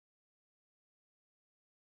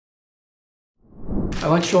I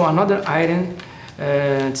want to show another item.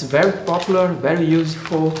 It's very popular, very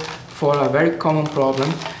useful for a very common problem,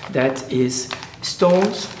 that is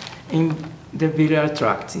stones in the biliary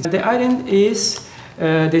tract. The item is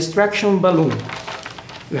the extraction balloon.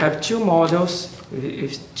 You have two models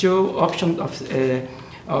with two options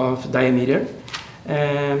of diameter,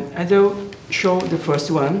 and I'll show the first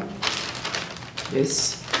one.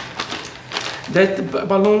 That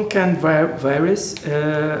balloon can vary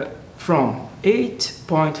from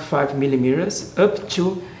 8.5 millimeters up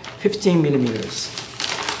to 15 millimeters.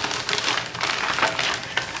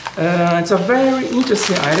 It's a very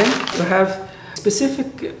interesting item. You have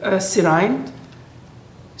specific syringe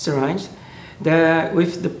that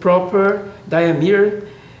with the proper diameter,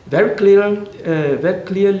 very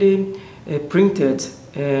clearly printed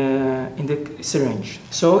in the syringe.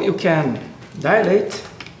 So you can dilate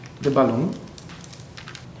the balloon.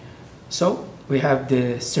 So we have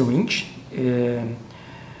the syringe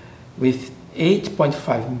with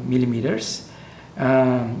 8.5 millimeters.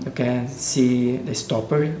 You can see the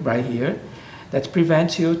stopper right here that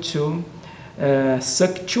prevents you to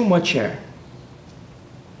suck too much air.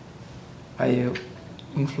 I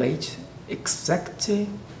inflate exactly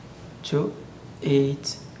to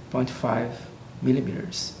 8.5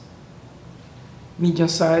 millimeters. Medium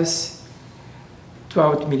size,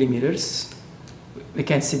 12 millimeters. We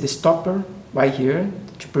can see the stopper right here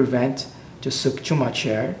to prevent to suck too much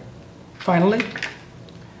air. Finally,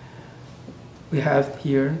 we have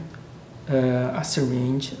here a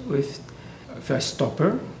syringe with a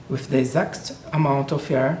stopper with the exact amount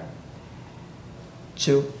of air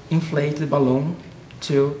to inflate the balloon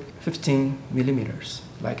to 15 millimeters,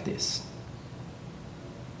 like this.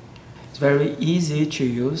 It's very easy to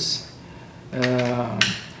use,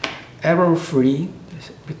 error-free,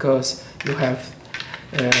 because you have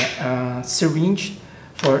a syringe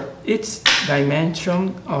for each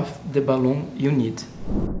dimension of the balloon you need.